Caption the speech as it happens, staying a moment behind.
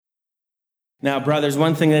Now, brothers,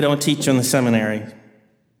 one thing they don't teach you in the seminary,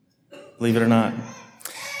 believe it or not,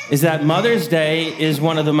 is that Mother's Day is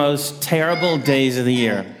one of the most terrible days of the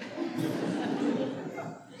year.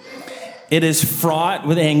 It is fraught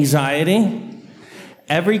with anxiety.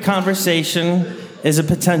 Every conversation is a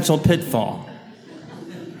potential pitfall.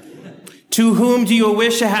 To whom do you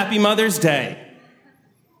wish a happy Mother's Day?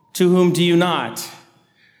 To whom do you not?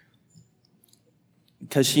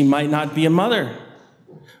 Because she might not be a mother.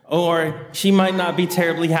 Or she might not be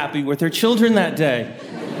terribly happy with her children that day.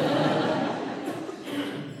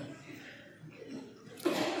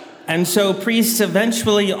 And so priests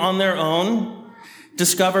eventually, on their own,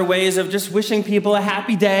 discover ways of just wishing people a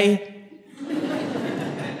happy day.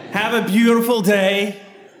 Have a beautiful day.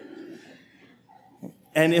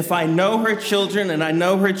 And if I know her children and I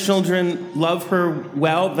know her children love her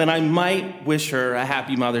well, then I might wish her a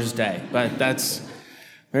happy Mother's Day. But that's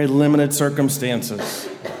very limited circumstances.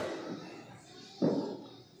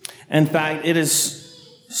 In fact, it is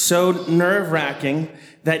so nerve-wracking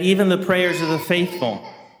that even the prayers of the faithful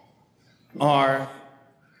are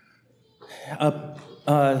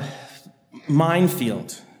a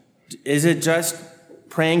minefield. Is it just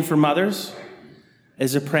praying for mothers?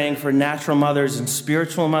 Is it praying for natural mothers and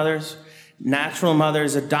spiritual mothers? Natural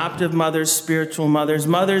mothers, adoptive mothers, spiritual mothers,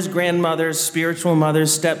 mothers, grandmothers, spiritual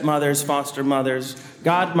mothers, stepmothers, foster mothers,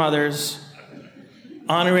 godmothers,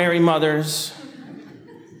 honorary mothers.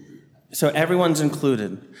 So everyone's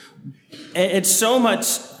included. It's so much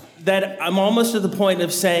that I'm almost to the point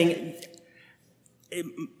of saying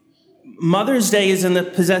Mother's Day is in the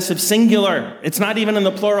possessive singular. It's not even in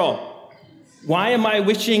the plural. Why am I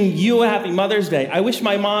wishing you a happy Mother's Day? I wish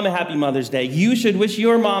my mom a happy Mother's Day. You should wish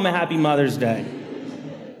your mom a happy Mother's Day.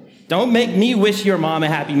 Don't make me wish your mom a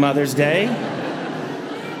happy Mother's Day.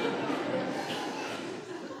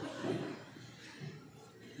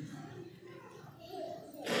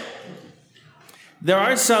 There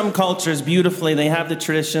are some cultures, beautifully, they have the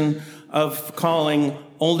tradition of calling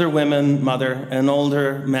older women mother and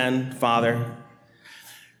older men father.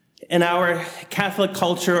 In our Catholic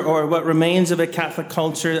culture, or what remains of a Catholic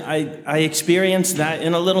culture, I experienced that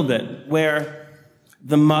in a little bit, where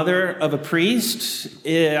the mother of a priest,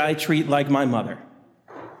 I treat like my mother.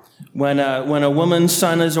 When a woman's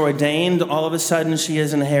son is ordained, all of a sudden she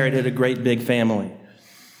has inherited a great big family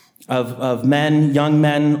of men, young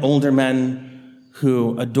men, older men,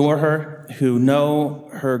 who adore her, who know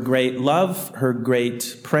her great love, her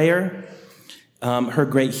great prayer, her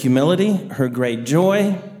great humility, her great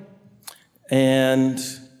joy, and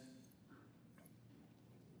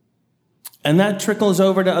that trickles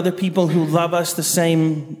over to other people who love us the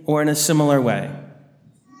same or in a similar way,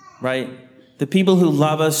 right? The people who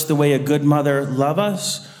love us the way a good mother loves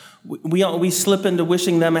us, we slip into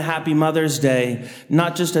wishing them a happy Mother's Day,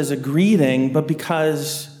 not just as a greeting, but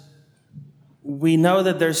because we know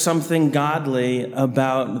that there's something godly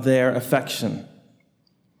about their affection.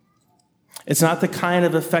 It's not the kind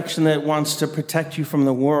of affection that wants to protect you from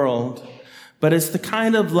the world, but it's the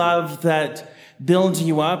kind of love that builds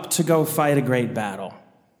you up to go fight a great battle.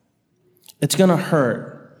 It's going to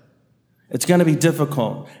hurt. It's going to be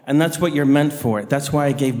difficult, and that's what you're meant for. That's why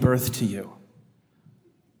I gave birth to you.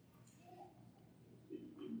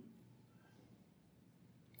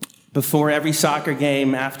 Before every soccer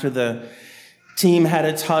game, after the team had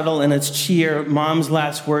its huddle and its cheer, Mom's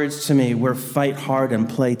last words to me were, "Fight hard and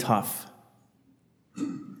play tough."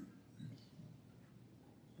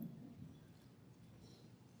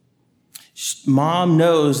 Mom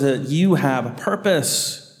knows that you have a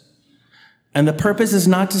purpose. And the purpose is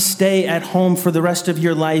not to stay at home for the rest of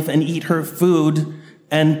your life and eat her food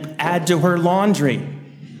and add to her laundry.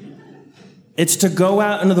 It's to go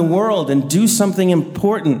out into the world and do something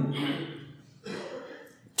important.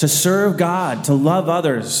 To serve God, to love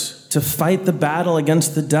others, to fight the battle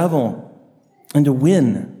against the devil, and to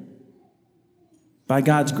win by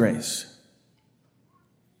God's grace.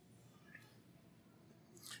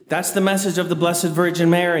 That's the message of the Blessed Virgin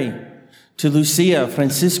Mary to Lucia,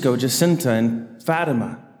 Francisco, Jacinta, and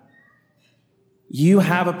Fatima. You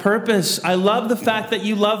have a purpose. I love the fact that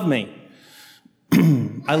you love me.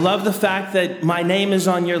 I love the fact that my name is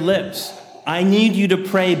on your lips. I need you to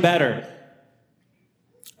pray better.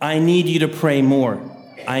 I need you to pray more.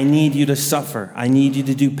 I need you to suffer. I need you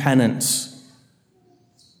to do penance.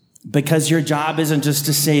 Because your job isn't just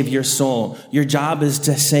to save your soul. Your job is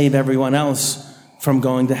to save everyone else from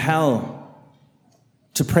going to hell.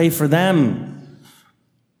 To pray for them.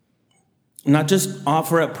 Not just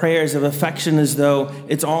offer up prayers of affection as though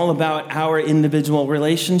it's all about our individual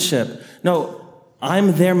relationship. No,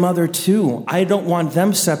 I'm their mother too. I don't want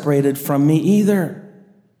them separated from me either.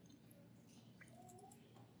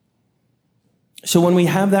 So when we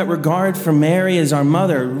have that regard for Mary as our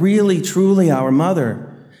mother, really, truly our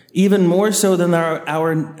mother, even more so than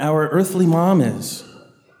our earthly mom is,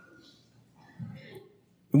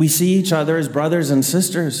 we see each other as brothers and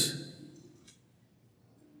sisters.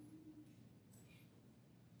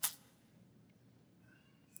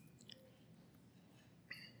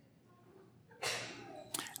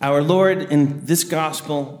 Our Lord in this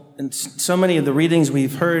gospel, and so many of the readings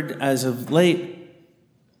we've heard as of late,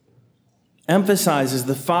 emphasizes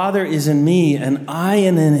the Father is in me and I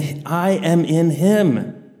am in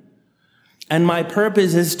him. And my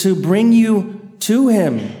purpose is to bring you to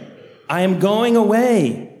him. I am going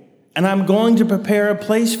away and I'm going to prepare a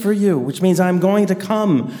place for you, which means I'm going to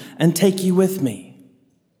come and take you with me.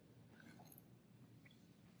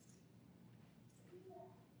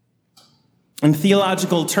 In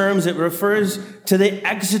theological terms, it refers to the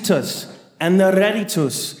exitus and the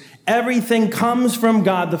reditus. Everything comes from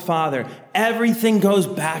God the Father. Everything goes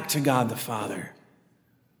back to God the Father.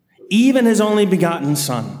 Even his only begotten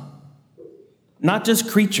Son. Not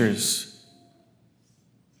just creatures.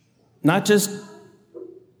 Not just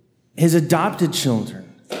his adopted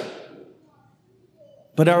children.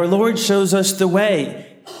 But our Lord shows us the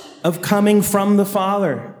way of coming from the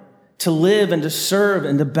Father to live and to serve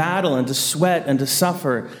and to battle and to sweat and to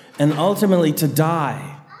suffer and ultimately to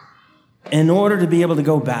die in order to be able to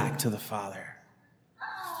go back to the Father.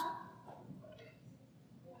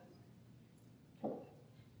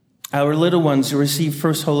 Our little ones who received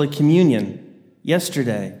First Holy Communion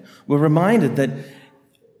yesterday were reminded that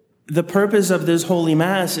the purpose of this Holy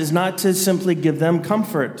Mass is not to simply give them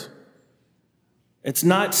comfort. It's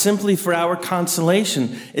not simply for our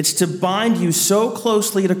consolation. It's to bind you so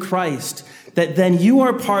closely to Christ that then you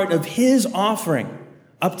are part of his offering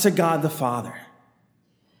up to God the Father.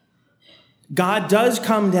 God does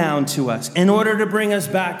come down to us in order to bring us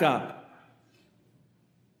back up.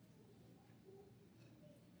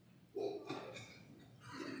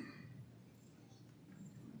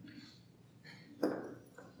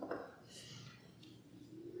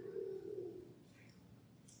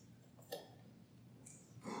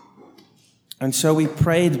 And so we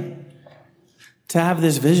prayed to have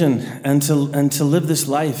this vision and to live this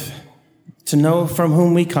life, to know from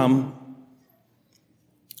whom we come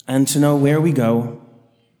and to know where we go.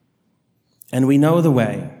 And we know the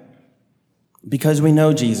way because we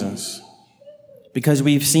know Jesus. Because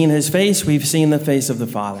we've seen his face, we've seen the face of the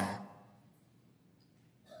Father.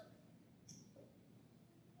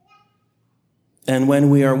 And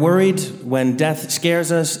when we are worried, when death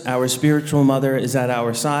scares us, our spiritual mother is at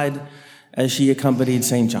our side, as she accompanied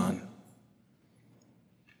St. John.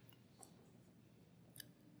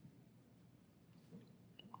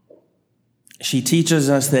 She teaches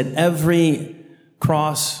us that every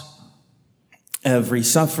cross, every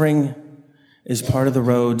suffering is part of the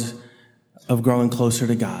road of growing closer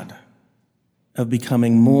to God, of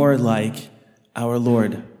becoming more like our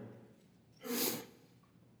Lord.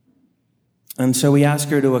 And so we ask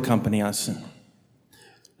her to accompany us,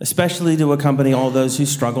 especially to accompany all those who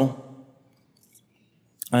struggle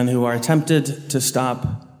and who are tempted to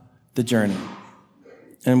stop the journey.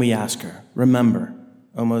 And we ask her, remember,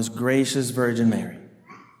 O most gracious Virgin Mary,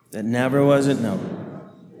 that never was it known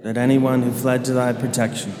that anyone who fled to thy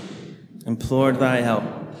protection, implored thy help,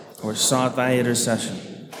 or sought thy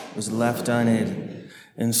intercession was left unaided.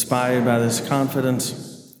 Inspired by this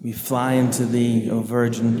confidence, we fly into thee, O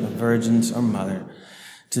Virgin of Virgins, our Mother.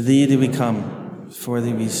 To thee do we come, before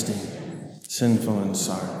thee we stand, sinful and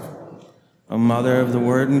sorrowful. O Mother of the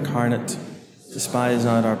Word incarnate, despise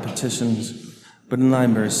not our petitions, but in thy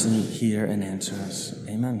mercy hear and answer us.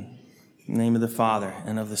 Amen. In the name of the Father,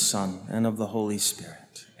 and of the Son, and of the Holy Spirit.